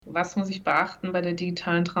was muss ich beachten bei der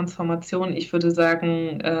digitalen Transformation? Ich würde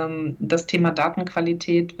sagen, das Thema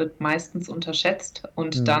Datenqualität wird meistens unterschätzt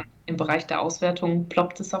und dann Mhm. im Bereich der Auswertung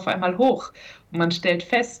ploppt es auf einmal hoch. Und man stellt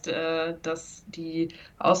fest, dass die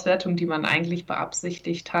Auswertung, die man eigentlich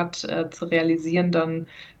beabsichtigt hat, zu realisieren, dann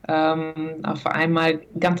auf einmal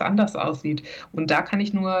ganz anders aussieht. Und da kann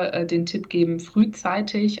ich nur den Tipp geben,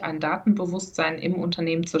 frühzeitig ein Datenbewusstsein im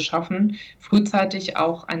Unternehmen zu schaffen, frühzeitig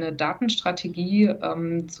auch eine Datenstrategie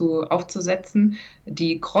aufzusetzen,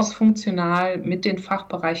 die crossfunktional mit den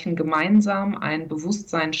Fachbereichen gemeinsam ein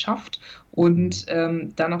Bewusstsein schafft Mhm. und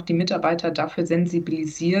dann auch die Mitarbeiter dafür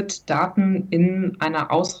sensibilisiert, Daten in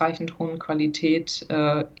einer ausreichend hohen Qualität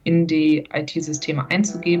in die IT-Systeme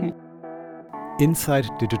einzugeben. Inside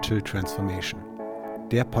Digital Transformation,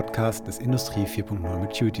 der Podcast des Industrie 4.0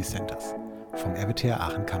 Maturity Centers vom RWTH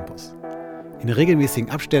Aachen Campus. In regelmäßigen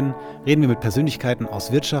Abständen reden wir mit Persönlichkeiten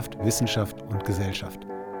aus Wirtschaft, Wissenschaft und Gesellschaft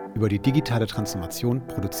über die digitale Transformation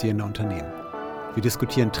produzierender Unternehmen. Wir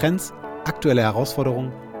diskutieren Trends, aktuelle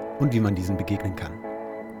Herausforderungen und wie man diesen begegnen kann.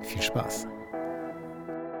 Viel Spaß!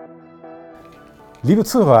 Liebe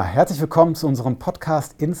Zuhörer, herzlich willkommen zu unserem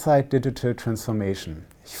Podcast Inside Digital Transformation.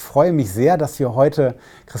 Ich freue mich sehr, dass wir heute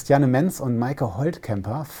Christiane Menz und Maike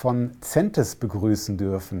Holtkemper von Centis begrüßen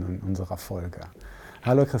dürfen in unserer Folge.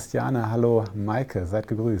 Hallo Christiane, hallo Maike, seid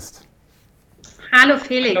gegrüßt. Hallo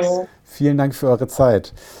Felix. Hallo. Vielen Dank für eure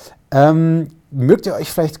Zeit. Mögt ihr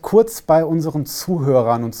euch vielleicht kurz bei unseren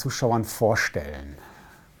Zuhörern und Zuschauern vorstellen?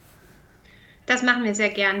 Das machen wir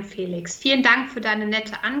sehr gern, Felix. Vielen Dank für deine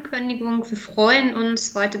nette Ankündigung. Wir freuen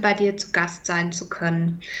uns, heute bei dir zu Gast sein zu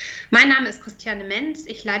können. Mein Name ist Christiane Menz.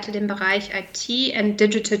 Ich leite den Bereich IT and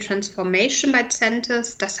Digital Transformation bei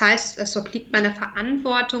Centis. Das heißt, es obliegt meiner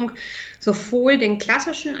Verantwortung, sowohl den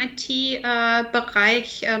klassischen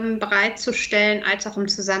IT-Bereich bereitzustellen, als auch im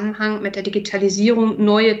Zusammenhang mit der Digitalisierung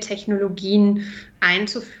neue Technologien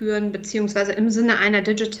einzuführen, beziehungsweise im Sinne einer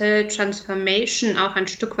Digital Transformation auch ein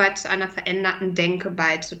Stück weit zu einer veränderten Denke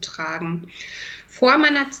beizutragen. Vor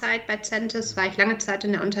meiner Zeit bei Centis war ich lange Zeit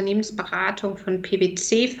in der Unternehmensberatung von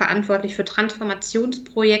PwC verantwortlich für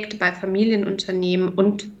Transformationsprojekte bei Familienunternehmen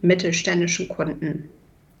und mittelständischen Kunden.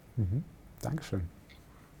 Dankeschön.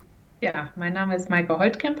 Ja, mein Name ist Maike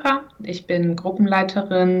Holtkemper. Ich bin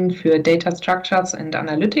Gruppenleiterin für Data Structures and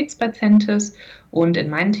Analytics bei Centis und in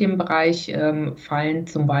meinen Themenbereich fallen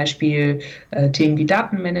zum Beispiel Themen wie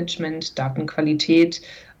Datenmanagement, Datenqualität,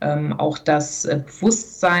 auch das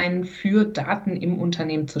Bewusstsein für Daten im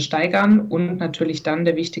Unternehmen zu steigern und natürlich dann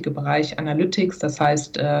der wichtige Bereich Analytics, das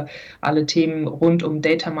heißt alle Themen rund um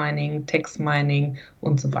Data Mining, Text Mining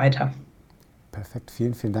und so weiter. Perfekt,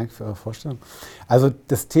 vielen, vielen Dank für eure Vorstellung. Also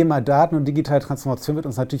das Thema Daten und digitale Transformation wird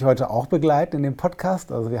uns natürlich heute auch begleiten in dem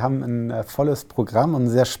Podcast. Also wir haben ein volles Programm und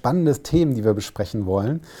sehr spannende Themen, die wir besprechen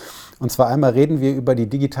wollen. Und zwar einmal reden wir über die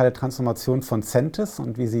digitale Transformation von Centis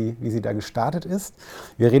und wie sie da gestartet ist.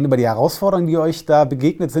 Wir reden über die Herausforderungen, die euch da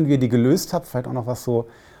begegnet sind, wie ihr die gelöst habt, vielleicht auch noch was so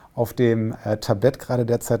auf dem Tablett gerade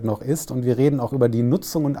derzeit noch ist. Und wir reden auch über die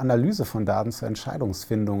Nutzung und Analyse von Daten zur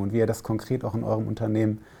Entscheidungsfindung und wie ihr das konkret auch in eurem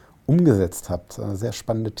Unternehmen umgesetzt habt. Sehr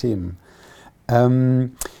spannende Themen.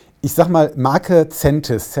 Ich sag mal, Marke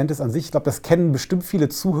Centis. Centis an sich, ich glaube, das kennen bestimmt viele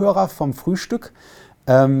Zuhörer vom Frühstück.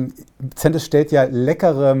 Centis stellt ja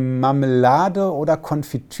leckere Marmelade oder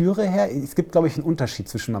Konfitüre her. Es gibt, glaube ich, einen Unterschied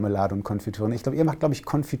zwischen Marmelade und Konfitüre. Ich glaube, ihr macht, glaube ich,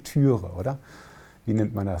 Konfitüre, oder? Wie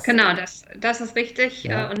nennt man das? Genau, das ist richtig,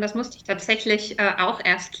 Ja. und das musste ich tatsächlich auch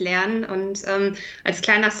erst lernen. Und als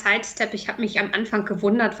kleiner Sidestep, ich habe mich am Anfang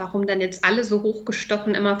gewundert, warum dann jetzt alle so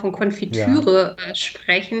hochgestochen immer von Konfitüre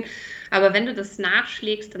sprechen. Aber wenn du das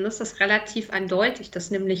nachschlägst, dann ist das relativ eindeutig,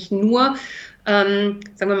 dass nämlich nur, sagen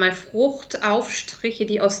wir mal, Fruchtaufstriche,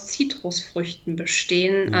 die aus Zitrusfrüchten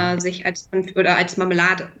bestehen, sich als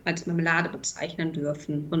Marmelade bezeichnen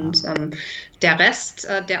dürfen. Und der Rest,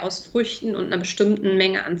 der aus Früchten und einer bestimmten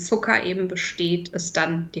Menge an Zucker eben besteht, ist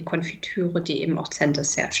dann die Konfitüre, die eben auch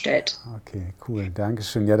Centis herstellt. Okay, cool, danke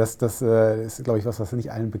schön. Ja, das ist, glaube ich, was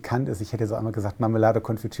nicht allen bekannt ist. Ich hätte jetzt auch einmal gesagt, Marmelade,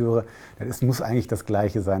 Konfitüre, das muss eigentlich das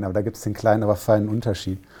Gleiche sein, aber da gibt es den kleinen, aber feinen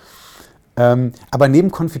Unterschied. Aber neben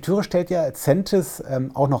Konfitüre stellt ja Centis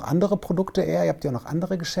auch noch andere Produkte her. Ihr habt ja auch noch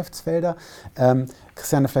andere Geschäftsfelder.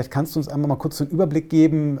 Christiane, vielleicht kannst du uns einmal mal kurz so einen Überblick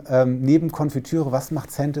geben, neben Konfitüre, was macht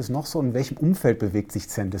Centis noch so und in welchem Umfeld bewegt sich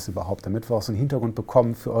Centis überhaupt, damit wir auch so einen Hintergrund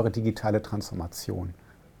bekommen für eure digitale Transformation?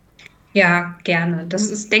 Ja, gerne.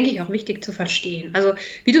 Das ist, denke ich, auch wichtig zu verstehen. Also,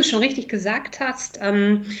 wie du schon richtig gesagt hast,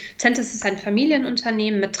 Centis ist ein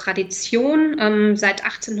Familienunternehmen mit Tradition. Seit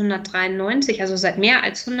 1893, also seit mehr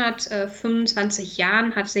als 125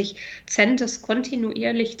 Jahren, hat sich Centis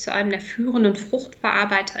kontinuierlich zu einem der führenden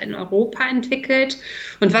Fruchtverarbeiter in Europa entwickelt.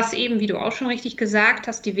 Und was eben, wie du auch schon richtig gesagt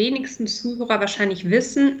hast, die wenigsten Zuhörer wahrscheinlich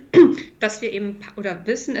wissen, dass wir eben oder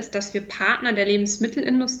wissen, ist, dass wir Partner der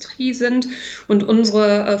Lebensmittelindustrie sind und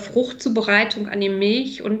unsere Fruchtzubereitung an die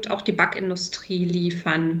Milch- und auch die Backindustrie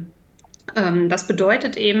liefern. Das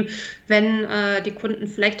bedeutet eben, wenn die Kunden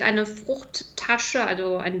vielleicht eine Fruchttasche,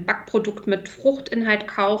 also ein Backprodukt mit Fruchtinhalt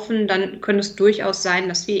kaufen, dann könnte es durchaus sein,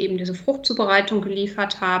 dass wir eben diese Fruchtzubereitung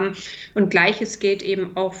geliefert haben. Und Gleiches gilt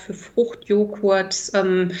eben auch für Fruchtjoghurts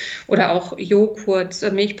oder auch Joghurt,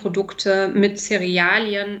 Milchprodukte mit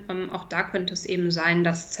Cerealien. Auch da könnte es eben sein,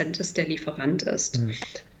 dass Centis der Lieferant ist. Mhm.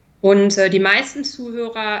 Und die meisten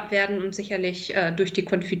Zuhörer werden uns sicherlich durch die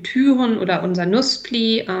Konfitüren oder unser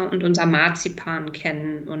Nusspli und unser Marzipan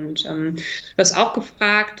kennen. Und du hast auch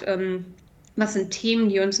gefragt, was sind Themen,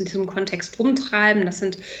 die uns in diesem Kontext rumtreiben? Das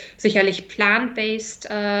sind sicherlich plant-based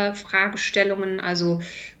Fragestellungen, also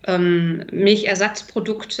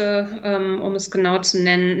Milchersatzprodukte, um es genau zu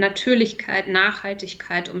nennen, Natürlichkeit,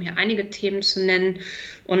 Nachhaltigkeit, um hier einige Themen zu nennen.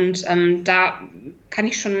 Und da kann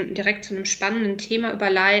ich schon direkt zu einem spannenden Thema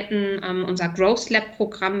überleiten. Unser Growth Lab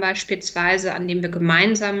Programm beispielsweise, an dem wir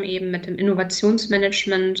gemeinsam eben mit dem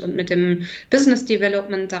Innovationsmanagement und mit dem Business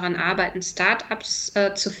Development daran arbeiten, Startups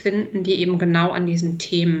zu finden, die eben genau an diesen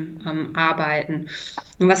Themen arbeiten.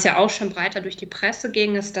 Und was ja auch schon breiter durch die Presse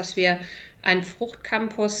ging, ist, dass wir einen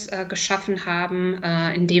Fruchtcampus geschaffen haben,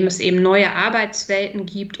 in dem es eben neue Arbeitswelten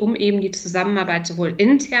gibt, um eben die Zusammenarbeit sowohl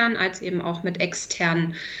intern als eben auch mit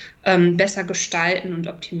externen besser gestalten und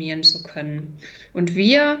optimieren zu können. Und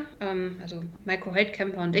wir, also Maiko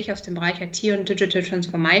Holtkämper und ich aus dem Bereich IT und Digital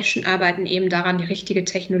Transformation, arbeiten eben daran, die richtige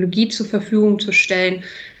Technologie zur Verfügung zu stellen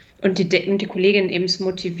und die Kolleginnen eben zu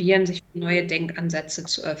motivieren, sich für neue Denkansätze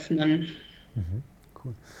zu öffnen. Mhm.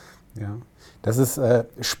 Cool. Ja. Das ist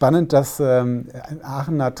spannend, dass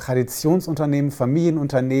Aachener Traditionsunternehmen,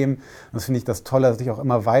 Familienunternehmen, das finde ich das Tolle, dass sich auch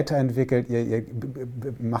immer weiterentwickelt. Ihr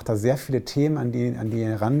macht da sehr viele Themen, an die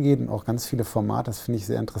ihr rangeht und auch ganz viele Formate, das finde ich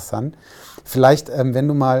sehr interessant. Vielleicht, wenn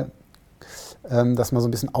du mal das mal so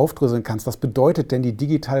ein bisschen aufdröseln kannst, was bedeutet denn die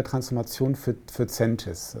digitale Transformation für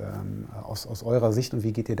Centis aus eurer Sicht und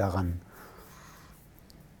wie geht ihr daran?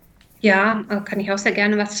 Ja, kann ich auch sehr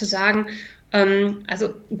gerne was zu sagen.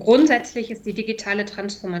 Also grundsätzlich ist die digitale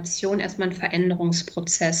Transformation erstmal ein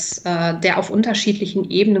Veränderungsprozess, der auf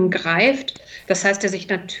unterschiedlichen Ebenen greift. Das heißt, der sich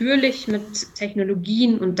natürlich mit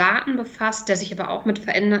Technologien und Daten befasst, der sich aber auch mit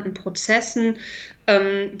veränderten Prozessen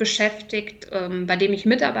beschäftigt, bei dem ich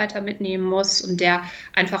Mitarbeiter mitnehmen muss und der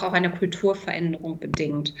einfach auch eine Kulturveränderung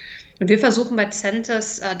bedingt. Und wir versuchen bei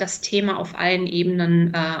Centis das Thema auf allen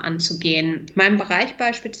Ebenen anzugehen. In meinem Bereich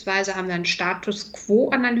beispielsweise haben wir eine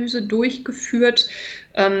Status-Quo-Analyse durchgeführt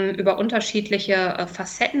über unterschiedliche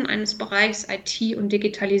Facetten eines Bereichs IT und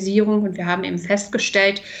Digitalisierung. Und wir haben eben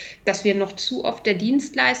festgestellt, dass wir noch zu oft der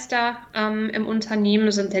Dienstleister im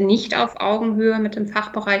Unternehmen sind, der nicht auf Augenhöhe mit dem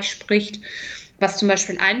Fachbereich spricht. Was zum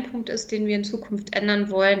Beispiel ein Punkt ist, den wir in Zukunft ändern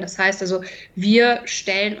wollen. Das heißt also, wir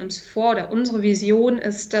stellen uns vor, oder unsere Vision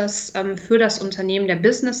ist es, für das Unternehmen der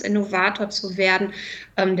Business-Innovator zu werden,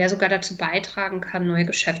 der sogar dazu beitragen kann, neue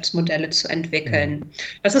Geschäftsmodelle zu entwickeln.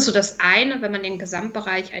 Das ist so das eine, wenn man den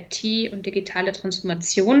Gesamtbereich IT und digitale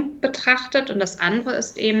Transformation betrachtet. Und das andere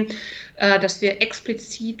ist eben, dass wir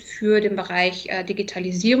explizit für den Bereich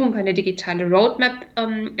Digitalisierung eine digitale Roadmap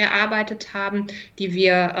erarbeitet haben, die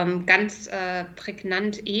wir ganz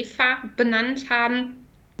prägnant EVA benannt haben,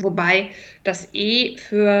 wobei das E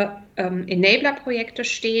für Enabler-Projekte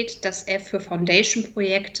steht, das F für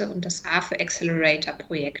Foundation-Projekte und das A für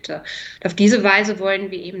Accelerator-Projekte. Auf diese Weise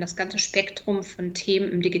wollen wir eben das ganze Spektrum von Themen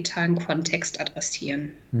im digitalen Kontext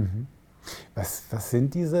adressieren. Mhm. Was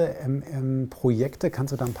sind diese Projekte?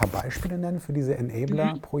 Kannst du da ein paar Beispiele nennen für diese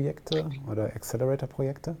Enabler-Projekte oder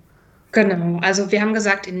Accelerator-Projekte? Genau, also wir haben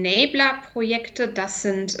gesagt, Enabler-Projekte, das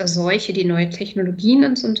sind solche, die neue Technologien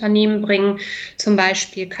ins Unternehmen bringen, zum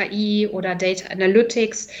Beispiel KI oder Data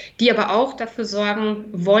Analytics, die aber auch dafür sorgen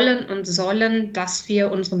wollen und sollen, dass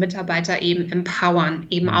wir unsere Mitarbeiter eben empowern,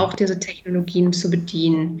 eben auch diese Technologien zu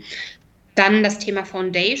bedienen. Dann das Thema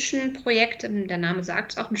Foundation-Projekt, der Name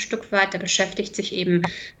sagt es auch ein Stück weit, der beschäftigt sich eben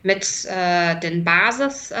mit den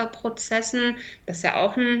Basisprozessen. Das ist ja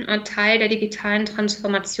auch ein Teil der digitalen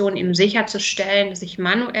Transformation, eben sicherzustellen, dass ich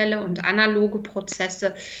manuelle und analoge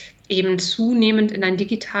Prozesse eben zunehmend in ein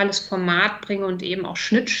digitales Format bringe und eben auch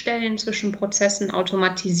Schnittstellen zwischen Prozessen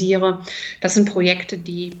automatisiere. Das sind Projekte,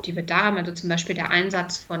 die wir da haben. Also zum Beispiel der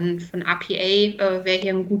Einsatz von RPA wäre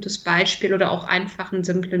hier ein gutes Beispiel oder auch einfachen,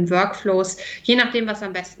 simplen Workflows, je nachdem, was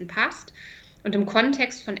am besten passt. Und im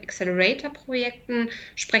Kontext von Accelerator-Projekten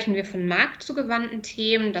sprechen wir von marktzugewandten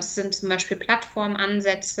Themen. Das sind zum Beispiel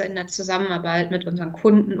Plattformansätze in der Zusammenarbeit mit unseren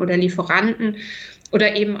Kunden oder Lieferanten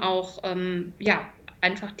oder eben auch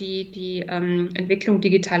einfach die Entwicklung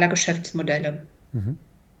digitaler Geschäftsmodelle.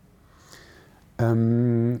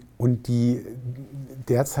 Und die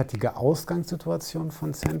derzeitige Ausgangssituation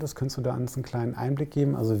von Centus, könntest du da uns einen kleinen Einblick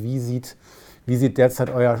geben? Also wie sieht derzeit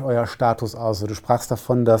euer Status aus? Also du sprachst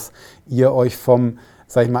davon, dass ihr euch vom,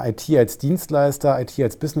 sag ich mal, IT als Dienstleister, IT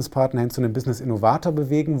als Businesspartner hin zu einem Business-Innovator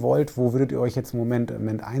bewegen wollt. Wo würdet ihr euch jetzt im Moment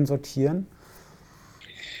einsortieren?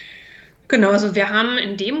 Genau, also wir haben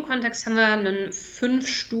in dem Kontext haben wir ein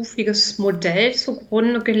 5-stufiges Modell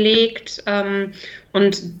zugrunde gelegt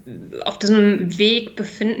und auf diesem Weg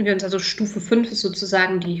befinden wir uns. Also Stufe 5 ist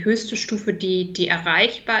sozusagen die höchste Stufe, die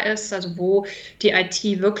erreichbar ist, also wo die IT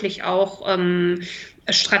wirklich auch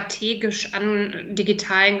strategisch an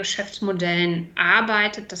digitalen Geschäftsmodellen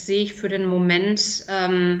arbeitet. Das sehe ich für den Moment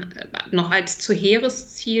noch als zu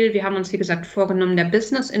hehres Ziel. Wir haben uns, wie gesagt, vorgenommen, der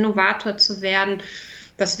Business-Innovator zu werden.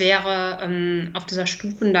 Das wäre auf dieser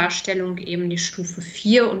Stufendarstellung eben die Stufe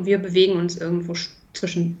 4 und wir bewegen uns irgendwo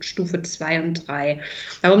zwischen Stufe 2 und 3.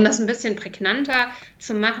 Aber um das ein bisschen prägnanter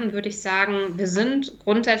zu machen, würde ich sagen, wir sind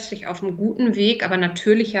grundsätzlich auf einem guten Weg, aber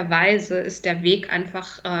natürlicherweise ist der Weg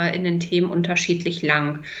einfach in den Themen unterschiedlich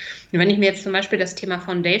lang. Und wenn ich mir jetzt zum Beispiel das Thema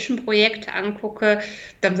Foundation-Projekte angucke,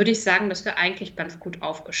 dann würde ich sagen, dass wir eigentlich ganz gut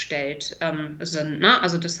aufgestellt sind. Ne?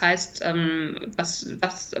 Also das heißt,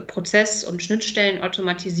 was Prozess- und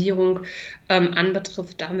Schnittstellenautomatisierung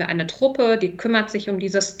anbetrifft, da haben wir eine Truppe, die kümmert sich um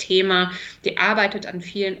dieses Thema, die arbeitet an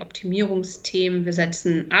vielen Optimierungsthemen. Wir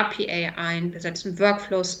setzen RPA ein, wir setzen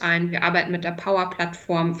Workflows ein, wir arbeiten mit der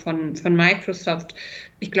Power-Plattform von Microsoft.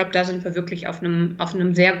 Ich glaube, da sind wir wirklich auf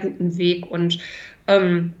einem sehr guten Weg und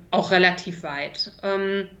auch relativ weit.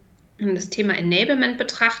 Das Thema Enablement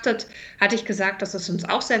betrachtet, hatte ich gesagt, das ist uns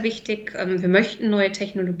auch sehr wichtig. Wir möchten neue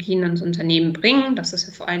Technologien ans Unternehmen bringen. Das ist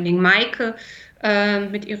ja vor allen Dingen Maike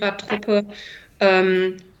mit ihrer Truppe.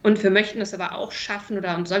 Und wir möchten es aber auch schaffen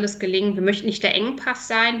oder uns soll es gelingen. Wir möchten nicht der Engpass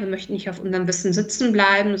sein. Wir möchten nicht auf unserem Wissen sitzen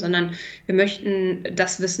bleiben, sondern wir möchten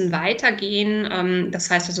das Wissen weitergehen. Das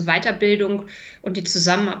heißt also Weiterbildung und die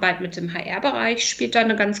Zusammenarbeit mit dem HR-Bereich spielt da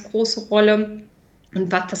eine ganz große Rolle. Und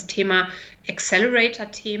was das Thema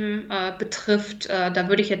Accelerator-Themen betrifft, da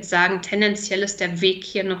würde ich jetzt sagen, tendenziell ist der Weg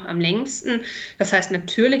hier noch am längsten. Das heißt,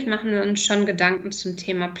 natürlich machen wir uns schon Gedanken zum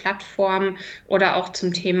Thema Plattformen oder auch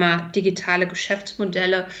zum Thema digitale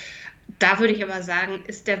Geschäftsmodelle. Da würde ich aber sagen,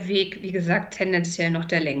 ist der Weg, wie gesagt, tendenziell noch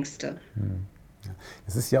der längste.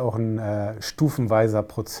 Es ist ja auch ein stufenweiser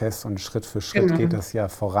Prozess und Schritt für Schritt geht das ja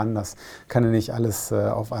voran. Das kann ja nicht alles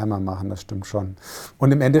auf einmal machen, das stimmt schon.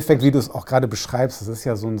 Und im Endeffekt, wie du es auch gerade beschreibst, das ist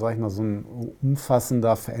ja so ein, sag ich mal, so ein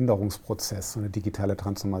umfassender Veränderungsprozess, so eine digitale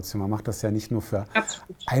Transformation. Man macht das ja nicht nur für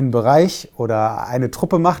einen Bereich oder eine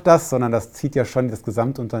Truppe macht das, sondern das zieht ja schon das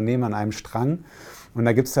gesamte Unternehmen an einem Strang. Und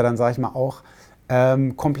da gibt es ja dann, sag ich mal, auch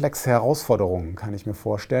komplexe Herausforderungen, kann ich mir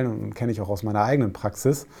vorstellen und kenne ich auch aus meiner eigenen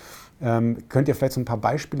Praxis. Könnt ihr vielleicht so ein paar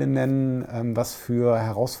Beispiele nennen, was für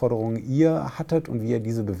Herausforderungen ihr hattet und wie ihr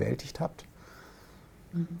diese bewältigt habt?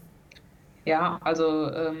 Ja,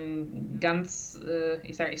 also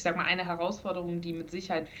ich sag mal, eine Herausforderung, die mit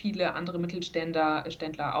Sicherheit viele andere Mittelständler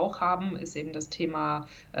auch haben, ist eben das Thema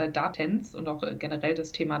Datenz und auch generell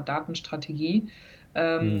das Thema Datenstrategie.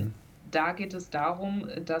 Da geht es darum,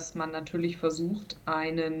 dass man natürlich versucht,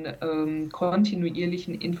 einen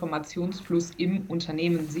kontinuierlichen Informationsfluss im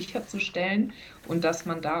Unternehmen sicherzustellen und dass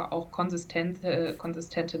man da auch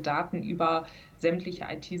konsistente Daten über sämtliche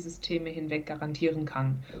IT-Systeme hinweg garantieren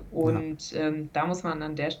kann. Und da muss man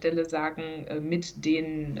an der Stelle sagen, mit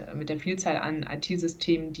der Vielzahl an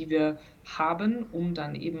IT-Systemen, die wir haben, um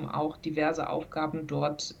dann eben auch diverse Aufgaben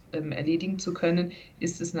dort erledigen zu können,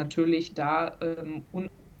 ist es natürlich da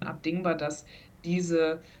unabdingbar, dass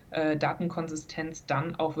diese Datenkonsistenz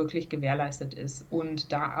dann auch wirklich gewährleistet ist.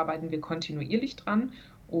 Und da arbeiten wir kontinuierlich dran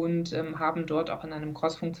und haben dort auch in einem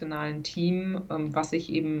crossfunktionalen Team, was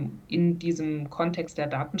sich eben in diesem Kontext der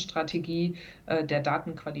Datenstrategie, der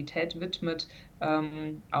Datenqualität widmet,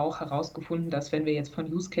 auch herausgefunden, dass wenn wir jetzt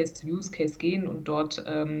von Use Case zu Use Case gehen und dort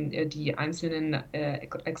die einzelnen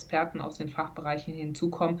Experten aus den Fachbereichen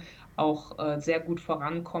hinzukommen, auch sehr gut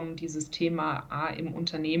vorankommen, dieses Thema im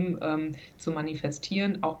Unternehmen zu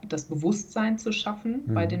manifestieren, auch das Bewusstsein zu schaffen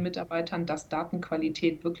bei den Mitarbeitern, dass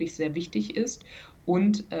Datenqualität wirklich sehr wichtig ist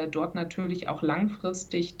und dort natürlich auch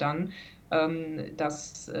langfristig dann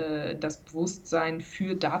das Bewusstsein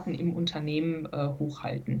für Daten im Unternehmen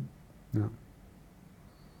hochhalten. Ja.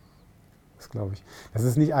 Das glaube ich. Das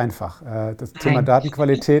ist nicht einfach. Das Thema Nein.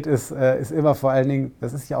 Datenqualität ist immer vor allen Dingen,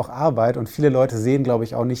 das ist ja auch Arbeit und viele Leute sehen, glaube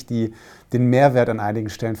ich, auch nicht den Mehrwert an einigen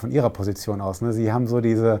Stellen von ihrer Position aus. Ne? Sie haben so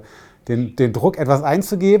den Druck, etwas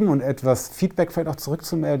einzugeben und etwas Feedback vielleicht auch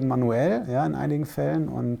zurückzumelden, manuell, ja, in einigen Fällen.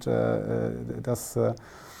 Und was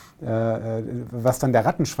dann der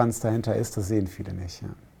Rattenschwanz dahinter ist, das sehen viele nicht.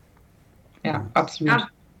 Ja, absolut. Ja,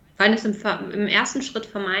 weil es im ersten Schritt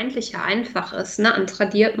vermeintlich ja einfach ist, ne, an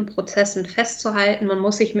tradierten Prozessen festzuhalten. Man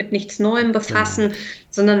muss sich mit nichts Neuem befassen,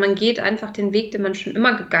 sondern man geht einfach den Weg, den man schon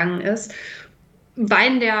immer gegangen ist.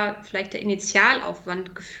 Weil vielleicht der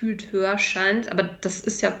Initialaufwand gefühlt höher scheint, aber das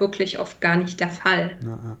ist ja wirklich oft gar nicht der Fall.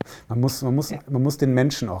 Ja. Man muss den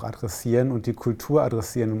Menschen auch adressieren und die Kultur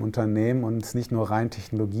adressieren im Unternehmen und es nicht nur rein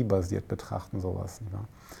technologiebasiert betrachten, sowas.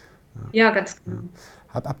 Ja, ganz genau.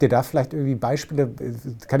 Habt ihr da vielleicht irgendwie Beispiele?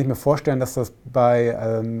 Kann ich mir vorstellen, dass das bei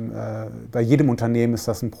jedem Unternehmen ist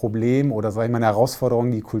das ein Problem oder sage ich mal eine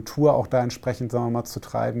Herausforderung, die Kultur auch da entsprechend, sagen wir mal, zu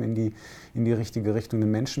treiben, in die richtige Richtung,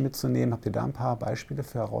 den Menschen mitzunehmen. Habt ihr da ein paar Beispiele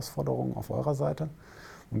für Herausforderungen auf eurer Seite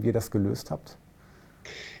und wie ihr das gelöst habt?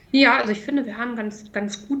 Ja, also ich finde, wir haben ganz,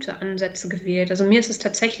 ganz gute Ansätze gewählt. Also mir ist es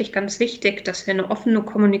tatsächlich ganz wichtig, dass wir eine offene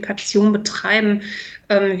Kommunikation betreiben.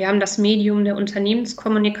 Wir haben das Medium der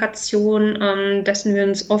Unternehmenskommunikation, dessen wir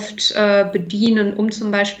uns oft bedienen, um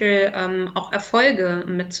zum Beispiel auch Erfolge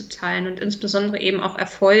mitzuteilen und insbesondere eben auch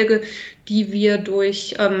Erfolge, die wir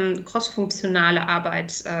durch crossfunktionale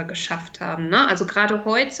Arbeit geschafft haben. Ne? Also gerade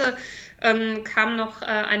heute kam noch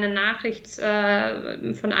eine Nachricht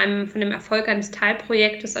von dem Erfolg eines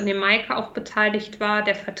Teilprojektes, an dem Maike auch beteiligt war,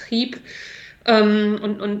 der Vertrieb.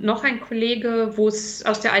 Und noch ein Kollege, wo es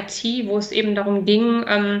aus der IT, wo es eben darum ging,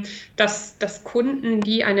 dass Kunden,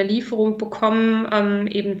 die eine Lieferung bekommen,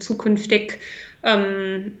 eben zukünftig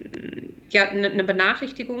eine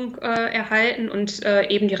Benachrichtigung erhalten und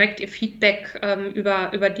eben direkt ihr Feedback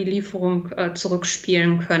über die Lieferung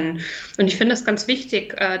zurückspielen können. Und ich finde es ganz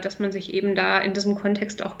wichtig, dass man sich eben da in diesem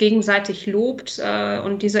Kontext auch gegenseitig lobt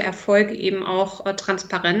und diese Erfolge eben auch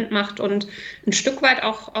transparent macht und ein Stück weit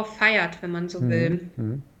auch feiert, wenn man so will.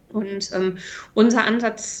 Und unser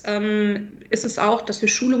Ansatz ist es auch, dass wir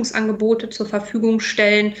Schulungsangebote zur Verfügung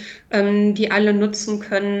stellen, die alle nutzen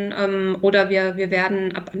können. Oder wir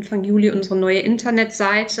werden ab Anfang Juli unsere neue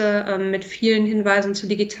Internetseite mit vielen Hinweisen zur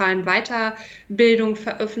digitalen Weiterbildung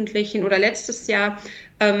veröffentlichen. Oder letztes Jahr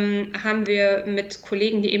haben wir mit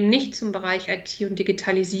Kollegen, die eben nicht zum Bereich IT und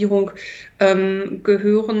Digitalisierung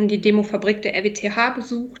gehören, die Demofabrik der RWTH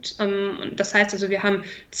besucht. Das heißt also, wir haben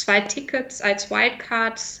 2 Tickets als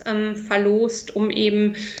Wildcards verlost, um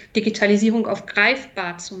eben Digitalisierung auch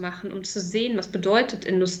greifbar zu machen, um zu sehen, was bedeutet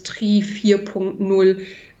Industrie 4.0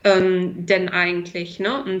 denn eigentlich.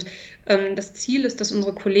 Ne? Und das Ziel ist, dass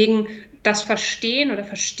unsere Kollegen das verstehen,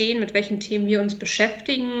 mit welchen Themen wir uns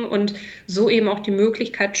beschäftigen und so eben auch die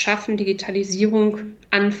Möglichkeit schaffen, Digitalisierung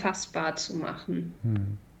anfassbar zu machen.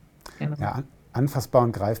 Genau. Ja, anfassbar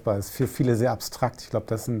und greifbar ist für viele sehr abstrakt. Ich glaube,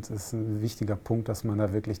 das ist ein wichtiger Punkt, dass man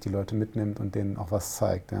da wirklich die Leute mitnimmt und denen auch was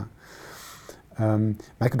zeigt. Ja.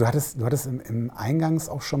 Maike, du hattest im Eingangs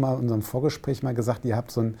auch schon mal in unserem Vorgespräch mal gesagt, ihr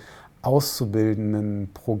habt so ein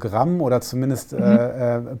Auszubildendenprogramm oder zumindest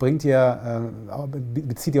bezieht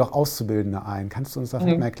ihr auch Auszubildende ein. Kannst du uns da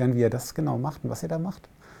vielleicht mal erklären, wie ihr das genau macht und was ihr da macht?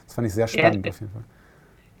 Das fand ich sehr spannend auf jeden Fall.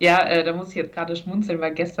 Ja, da muss ich jetzt gerade schmunzeln,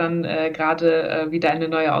 weil gestern gerade wieder eine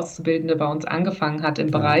neue Auszubildende bei uns angefangen hat im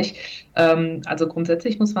Bereich. Also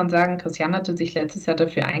grundsätzlich muss man sagen, Christian hatte sich letztes Jahr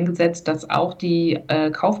dafür eingesetzt, dass auch die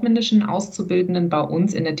kaufmännischen Auszubildenden bei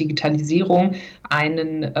uns in der Digitalisierung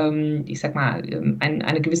eine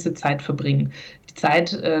gewisse Zeit verbringen. Die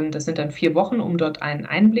Zeit, das sind dann 4 Wochen, um dort einen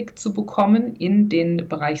Einblick zu bekommen in den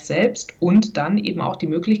Bereich selbst und dann eben auch die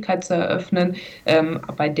Möglichkeit zu eröffnen,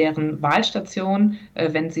 bei deren Wahlstation,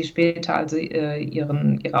 wenn sie später also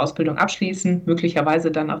ihre Ausbildung abschließen,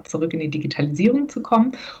 möglicherweise dann auch zurück in die Digitalisierung zu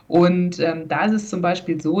kommen. Und da ist es zum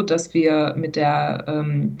Beispiel so, dass wir mit der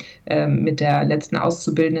letzten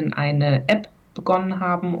Auszubildenden eine App begonnen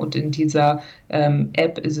haben und in dieser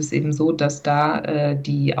App ist es eben so, dass da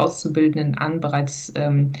die Auszubildenden an bereits,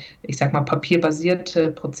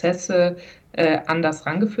 papierbasierte Prozesse anders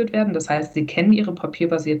rangeführt werden. Das heißt, sie kennen ihre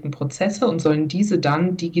papierbasierten Prozesse und sollen diese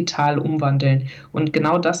dann digital umwandeln. Und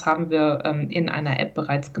genau das haben wir in einer App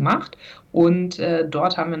bereits gemacht. Und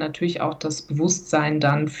dort haben wir natürlich auch das Bewusstsein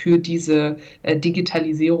dann für diese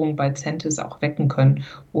Digitalisierung bei Centis auch wecken können.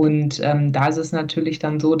 Und da ist es natürlich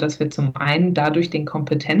dann so, dass wir zum einen dadurch den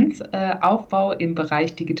Kompetenzaufbau im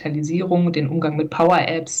Bereich Digitalisierung, den Umgang mit Power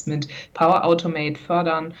Apps, mit Power Automate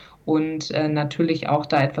fördern und natürlich auch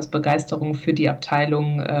da etwas Begeisterung für die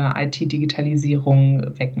Abteilung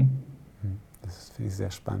IT-Digitalisierung wecken. Das finde ich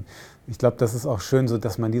sehr spannend. Ich glaube, das ist auch schön, so,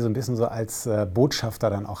 dass man die so ein bisschen so als Botschafter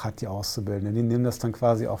dann auch hat, die Auszubildenden. Die nehmen das dann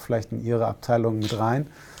quasi auch vielleicht in ihre Abteilung mit rein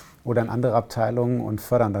oder in andere Abteilungen und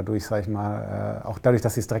fördern dadurch, sage ich mal, auch dadurch,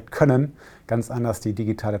 dass sie es direkt können, ganz anders die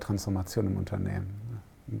digitale Transformation im Unternehmen.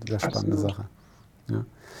 Eine sehr spannende Sache. Ja.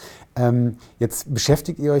 Jetzt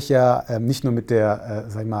beschäftigt ihr euch ja nicht nur mit der,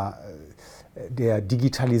 sag ich mal, der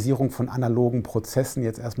Digitalisierung von analogen Prozessen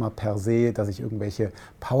jetzt erstmal per se, dass ich irgendwelche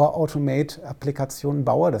Power Automate Applikationen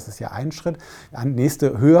baue. Das ist ja ein Schritt. Der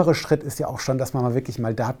nächste höhere Schritt ist ja auch schon, dass man mal wirklich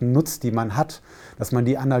mal Daten nutzt, die man hat, dass man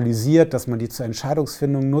die analysiert, dass man die zur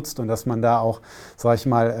Entscheidungsfindung nutzt und dass man da auch, sage ich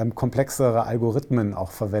mal, komplexere Algorithmen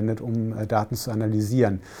auch verwendet, um Daten zu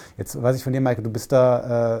analysieren. Jetzt weiß ich von dir, Maike, du bist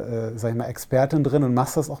da, sage ich mal, Expertin drin und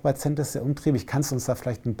machst das auch bei Centis sehr umtriebig. Kannst du uns da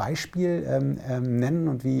vielleicht ein Beispiel nennen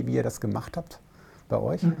und wie ihr das gemacht habt bei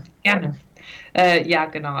euch? Gerne. Ja,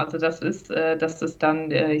 genau. Also das ist dann,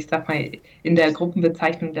 ich sag mal, in der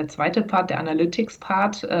Gruppenbezeichnung der zweite Part, der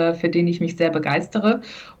Analytics-Part, für den ich mich sehr begeistere.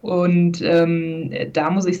 Und da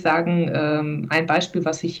muss ich sagen, ein Beispiel,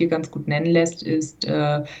 was sich hier ganz gut nennen lässt, ist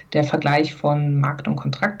der Vergleich von Markt- und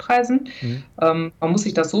Kontraktpreisen. Man muss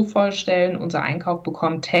sich das so vorstellen, unser Einkauf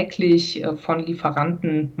bekommt täglich von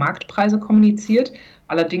Lieferanten Marktpreise kommuniziert.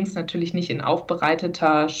 Allerdings natürlich nicht in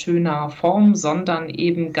aufbereiteter, schöner Form, sondern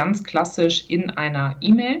eben ganz klassisch in einer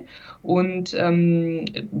E-Mail und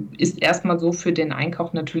ist erstmal so für den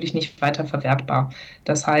Einkauf natürlich nicht weiter verwertbar.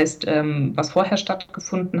 Das heißt, was vorher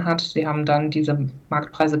stattgefunden hat, wir haben dann diese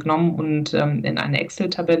Marktpreise genommen und in eine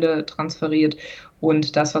Excel-Tabelle transferiert.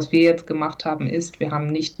 Und das, was wir jetzt gemacht haben, ist, wir haben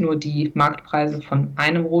nicht nur die Marktpreise von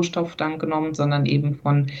einem Rohstoff dann genommen, sondern eben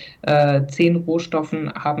von 10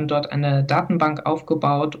 Rohstoffen, haben dort eine Datenbank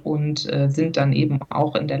aufgebaut und sind dann eben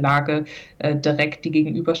auch in der Lage, direkt die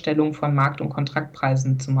Gegenüberstellung von Markt- und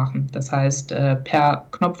Kontraktpreisen zu machen. Das heißt, per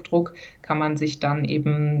Knopfdruck kann man sich dann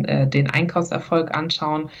eben den Einkaufserfolg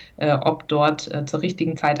anschauen, ob dort zur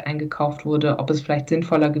richtigen Zeit eingekauft wurde, ob es vielleicht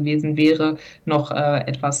sinnvoller gewesen wäre, noch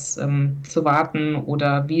etwas zu warten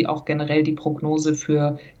oder wie auch generell die Prognose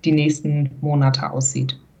für die nächsten Monate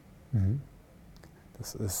aussieht.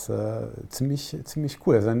 Das ist ziemlich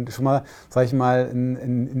cool. Also dann schon mal, sage ich mal,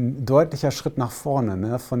 ein deutlicher Schritt nach vorne,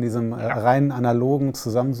 ne? Von diesem rein analogen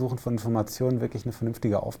Zusammensuchen von Informationen wirklich eine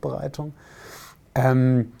vernünftige Aufbereitung.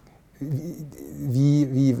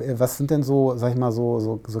 Was sind denn so, sag ich mal,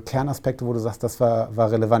 so Kernaspekte, wo du sagst, das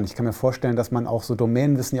war relevant? Ich kann mir vorstellen, dass man auch so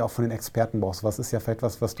Domänenwissen ja auch von den Experten braucht. Was ist ja vielleicht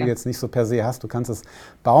was du jetzt nicht so per se hast. Du kannst es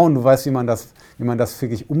bauen, du weißt, wie man das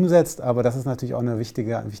wirklich umsetzt, aber das ist natürlich auch ein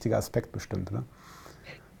wichtiger Aspekt bestimmt, ne?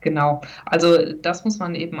 Genau, also das muss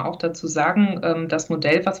man eben auch dazu sagen. Das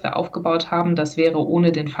Modell, was wir aufgebaut haben, das wäre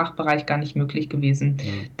ohne den Fachbereich gar nicht möglich gewesen.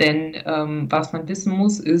 Denn was man wissen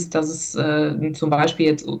muss, ist, dass es zum Beispiel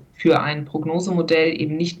jetzt für ein Prognosemodell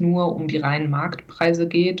eben nicht nur um die reinen Marktpreise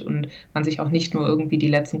geht und man sich auch nicht nur irgendwie die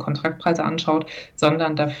letzten Kontraktpreise anschaut,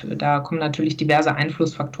 sondern da kommen natürlich diverse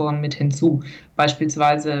Einflussfaktoren mit hinzu.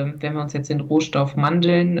 Beispielsweise, wenn wir uns jetzt den Rohstoff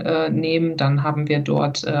Mandeln nehmen, dann haben wir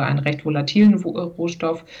dort einen recht volatilen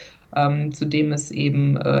Rohstoff, zu dem es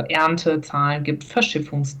eben Erntezahlen gibt,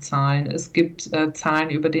 Verschiffungszahlen, es gibt Zahlen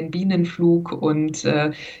über den Bienenflug und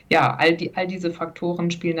ja, all diese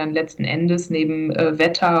Faktoren spielen dann letzten Endes neben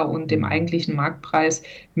Wetter und dem eigentlichen Marktpreis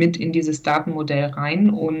mit in dieses Datenmodell rein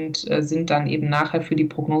und sind dann eben nachher für die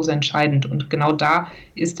Prognose entscheidend. Und genau da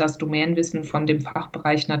ist das Domänenwissen von dem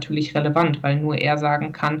Fachbereich natürlich relevant, weil nur er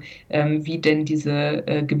sagen kann, wie denn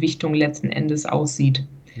diese Gewichtung letzten Endes aussieht.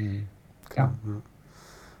 Klar, ja.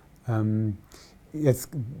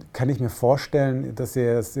 Jetzt kann ich mir vorstellen, dass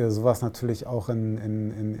ihr sowas natürlich auch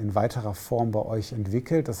in weiterer Form bei euch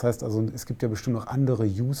entwickelt. Das heißt also, es gibt ja bestimmt noch andere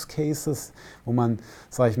Use Cases, wo man,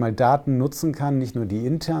 sage ich mal, Daten nutzen kann, nicht nur die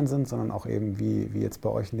intern sind, sondern auch eben, wie jetzt bei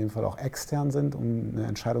euch in dem Fall auch extern sind, um eine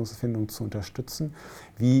Entscheidungsfindung zu unterstützen.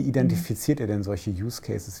 Wie identifiziert ihr denn solche Use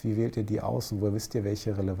Cases? Wie wählt ihr die aus und woher wisst ihr,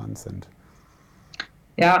 welche relevant sind?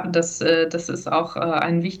 Ja, das ist auch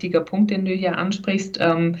ein wichtiger Punkt, den du hier ansprichst.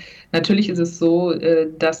 Natürlich ist es so,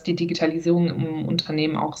 dass die Digitalisierung im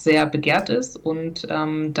Unternehmen auch sehr begehrt ist und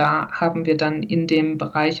da haben wir dann in dem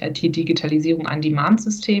Bereich IT-Digitalisierung ein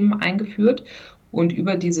Demand-System eingeführt und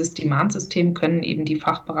über dieses Demand-System können eben die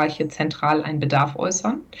Fachbereiche zentral einen Bedarf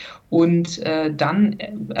äußern und dann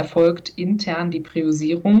erfolgt intern die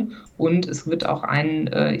Priorisierung und es wird auch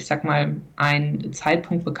ich sag mal, ein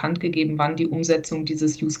Zeitpunkt bekannt gegeben, wann die Umsetzung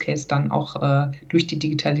dieses Use Case dann auch durch die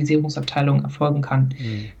Digitalisierungsabteilung erfolgen kann.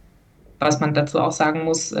 Mhm. Was man dazu auch sagen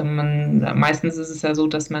muss, meistens ist es ja so,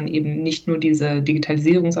 dass man eben nicht nur diese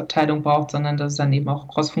Digitalisierungsabteilung braucht, sondern dass es dann eben auch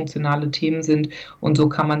crossfunktionale Themen sind. Und so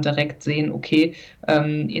kann man direkt sehen, okay,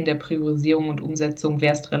 in der Priorisierung und Umsetzung,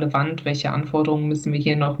 wer ist relevant, welche Anforderungen müssen wir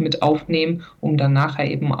hier noch mit aufnehmen, um dann nachher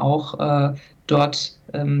eben auch dort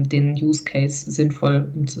den Use Case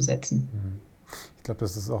sinnvoll umzusetzen. Ich glaube,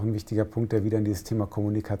 das ist auch ein wichtiger Punkt, der wieder in dieses Thema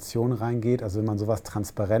Kommunikation reingeht. Also wenn man sowas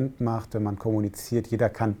transparent macht, wenn man kommuniziert, jeder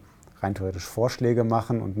kann rein theoretisch Vorschläge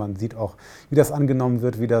machen und man sieht auch, wie das angenommen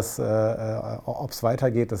wird, ob es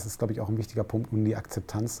weitergeht. Das ist, glaube ich, auch ein wichtiger Punkt, um die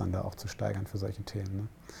Akzeptanz dann da auch zu steigern für solche Themen, ne?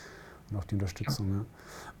 Und auch die Unterstützung. Ja.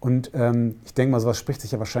 Und ich denke mal, sowas spricht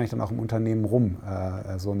sich ja wahrscheinlich dann auch im Unternehmen rum,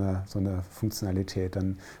 so eine Funktionalität.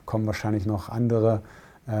 Dann kommen wahrscheinlich noch andere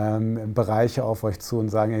Bereiche auf euch zu und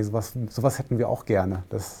sagen, ey, sowas hätten wir auch gerne.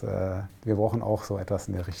 Wir brauchen auch so etwas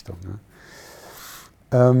in der Richtung. Ne?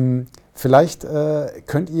 Vielleicht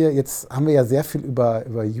könnt ihr, jetzt haben wir ja sehr viel über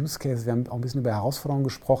Use Cases, wir haben auch ein bisschen über Herausforderungen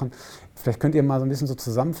gesprochen. Vielleicht könnt ihr mal so ein bisschen so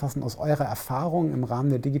zusammenfassen aus eurer Erfahrung im Rahmen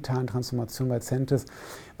der digitalen Transformation bei Centis.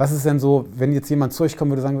 Was ist denn so, wenn jetzt jemand zu euch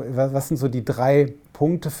kommen würde, sagen, was sind so die 3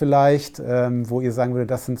 Punkte vielleicht, wo ihr sagen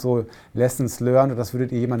würdet, das sind so Lessons learned oder das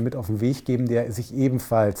würdet ihr jemandem mit auf den Weg geben, der sich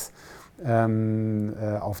ebenfalls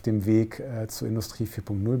auf dem Weg zur Industrie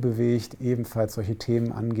 4.0 bewegt, ebenfalls solche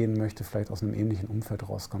Themen angehen möchte, vielleicht aus einem ähnlichen Umfeld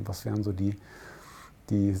rauskommt. Was wären so die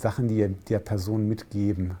Sachen, die ihr der Person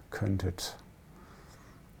mitgeben könntet?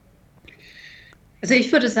 Also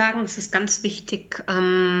ich würde sagen, es ist ganz wichtig,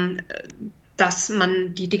 dass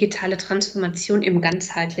man die digitale Transformation eben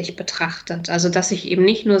ganzheitlich betrachtet. Also dass ich eben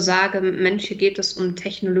nicht nur sage, Mensch, hier geht es um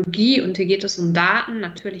Technologie und hier geht es um Daten,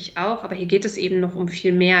 natürlich auch, aber hier geht es eben noch um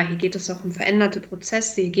viel mehr. Hier geht es auch um veränderte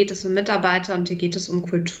Prozesse, hier geht es um Mitarbeiter und hier geht es um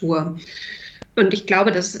Kultur. Und ich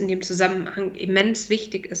glaube, dass es in dem Zusammenhang immens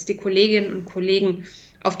wichtig ist, die Kolleginnen und Kollegen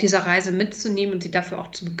auf dieser Reise mitzunehmen und sie dafür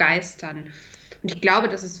auch zu begeistern. Und ich glaube,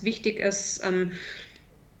 dass es wichtig ist,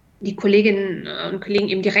 die Kolleginnen und Kollegen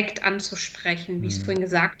eben direkt anzusprechen, wie ich es vorhin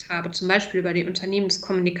gesagt habe, zum Beispiel über die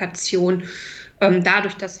Unternehmenskommunikation,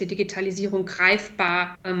 dadurch, dass wir Digitalisierung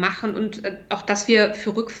greifbar machen und auch, dass wir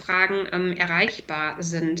für Rückfragen erreichbar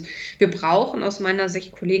sind. Wir brauchen aus meiner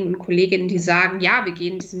Sicht Kollegen und Kolleginnen, die sagen, ja, wir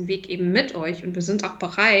gehen diesen Weg eben mit euch und wir sind auch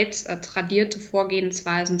bereit, tradierte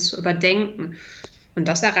Vorgehensweisen zu überdenken. Und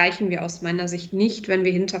das erreichen wir aus meiner Sicht nicht, wenn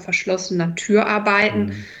wir hinter verschlossener Tür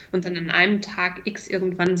arbeiten und dann an einem Tag X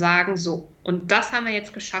irgendwann sagen, so, und das haben wir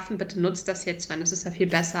jetzt geschaffen, bitte nutzt das jetzt, weil das ist ja viel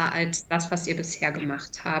besser als das, was ihr bisher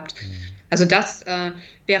gemacht habt. Also das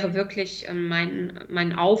wäre wirklich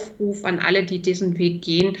mein Aufruf an alle, die diesen Weg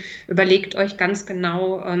gehen. Überlegt euch ganz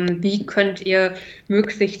genau, wie könnt ihr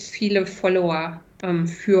möglichst viele Follower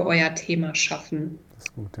für euer Thema schaffen. Das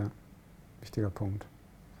ist gut, ja. Wichtiger Punkt.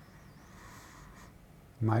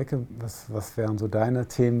 Maike, was wären so deine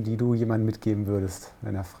Themen, die du jemandem mitgeben würdest,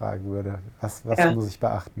 wenn er fragen würde, was muss ich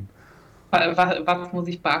beachten? Was muss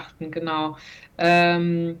ich beachten, genau.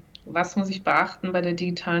 Was muss ich beachten bei der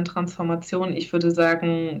digitalen Transformation? Ich würde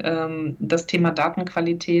sagen, das Thema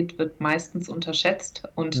Datenqualität wird meistens unterschätzt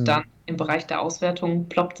und dann im Bereich der Auswertung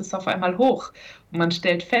ploppt es auf einmal hoch. Und man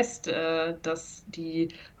stellt fest, dass die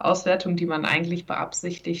Auswertung, die man eigentlich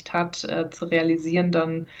beabsichtigt hat, zu realisieren,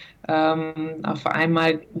 dann auf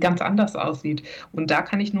einmal ganz anders aussieht. Und da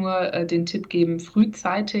kann ich nur den Tipp geben,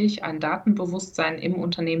 frühzeitig ein Datenbewusstsein im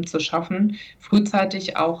Unternehmen zu schaffen,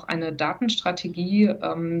 frühzeitig auch eine Datenstrategie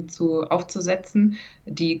aufzusetzen,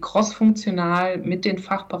 die crossfunktional mit den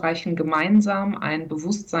Fachbereichen gemeinsam ein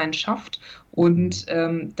Bewusstsein schafft und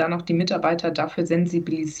dann auch die Mitarbeiter dafür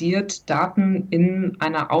sensibilisiert, Daten in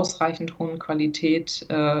einer ausreichend hohen Qualität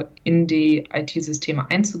in die IT-Systeme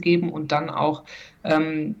einzugeben und dann auch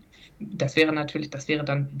das wäre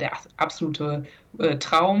dann der absolute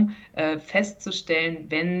Traum, festzustellen,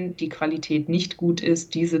 wenn die Qualität nicht gut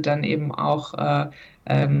ist, diese dann eben auch,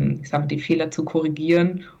 ich sage mal, die Fehler zu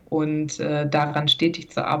korrigieren und daran stetig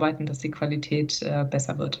zu arbeiten, dass die Qualität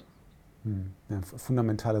besser wird. Ja,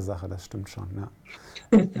 fundamentale Sache, das stimmt schon. Ja,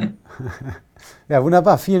 ja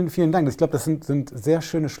wunderbar. Vielen, vielen Dank. Ich glaube, das sind sehr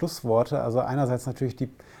schöne Schlussworte. Also einerseits natürlich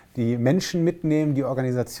die Menschen mitnehmen, die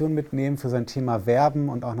Organisation mitnehmen, für sein Thema werben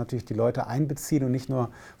und auch natürlich die Leute einbeziehen und nicht nur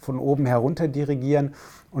von oben herunter dirigieren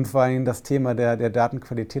und vor allem das Thema der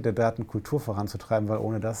Datenqualität, der Datenkultur voranzutreiben, weil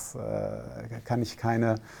ohne das kann ich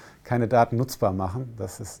keine Daten nutzbar machen.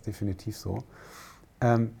 Das ist definitiv so.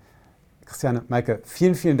 Christiane, Maike,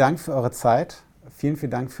 vielen, vielen Dank für eure Zeit. Vielen,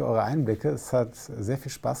 vielen Dank für eure Einblicke. Es hat sehr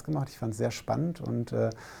viel Spaß gemacht. Ich fand es sehr spannend und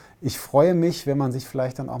ich freue mich, wenn man sich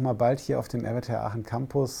vielleicht dann auch mal bald hier auf dem RWTH Aachen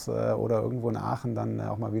Campus oder irgendwo in Aachen dann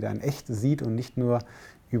auch mal wieder in echt sieht und nicht nur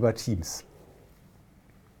über Teams.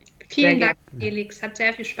 Vielen Dank, Felix. Hat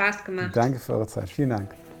sehr viel Spaß gemacht. Danke für eure Zeit. Vielen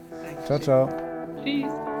Dank. Dankeschön. Ciao, ciao.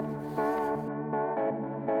 Tschüss.